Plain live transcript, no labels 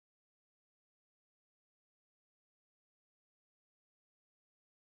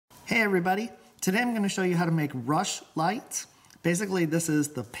Hey everybody, today I'm going to show you how to make rush lights. Basically this is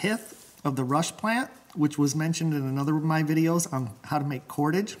the pith of the rush plant, which was mentioned in another of my videos on how to make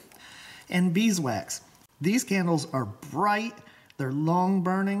cordage, and beeswax. These candles are bright, they're long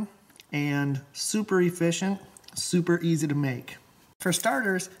burning, and super efficient, super easy to make. For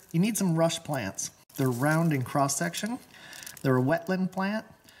starters, you need some rush plants. They're round in cross section, they're a wetland plant,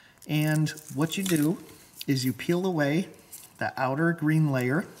 and what you do is you peel away the outer green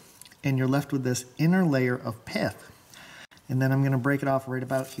layer and you're left with this inner layer of pith. And then I'm going to break it off right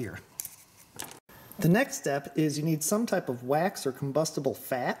about here. The next step is you need some type of wax or combustible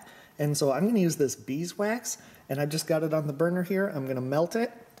fat, and so I'm going to use this beeswax, and I just got it on the burner here. I'm going to melt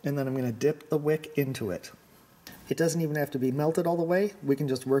it, and then I'm going to dip the wick into it. It doesn't even have to be melted all the way. We can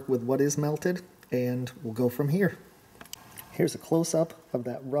just work with what is melted, and we'll go from here. Here's a close-up of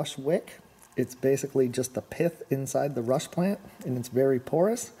that rush wick. It's basically just the pith inside the rush plant, and it's very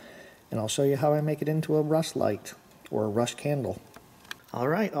porous. And I'll show you how I make it into a rush light or a rush candle. All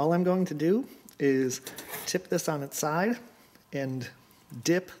right, all I'm going to do is tip this on its side and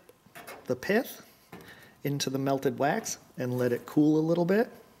dip the pith into the melted wax and let it cool a little bit.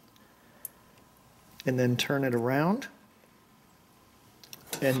 And then turn it around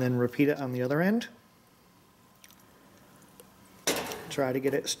and then repeat it on the other end. Try to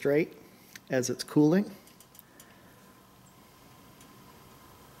get it straight as it's cooling.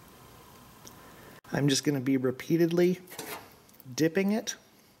 I'm just going to be repeatedly dipping it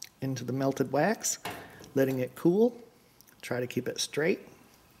into the melted wax, letting it cool, try to keep it straight,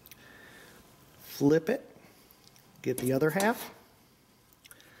 flip it, get the other half,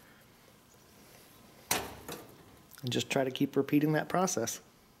 and just try to keep repeating that process.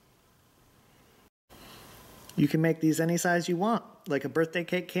 You can make these any size you want, like a birthday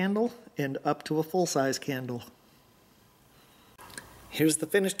cake candle and up to a full-size candle. Here's the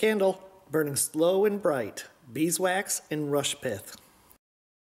finished candle, burning slow and bright, beeswax and rush pith.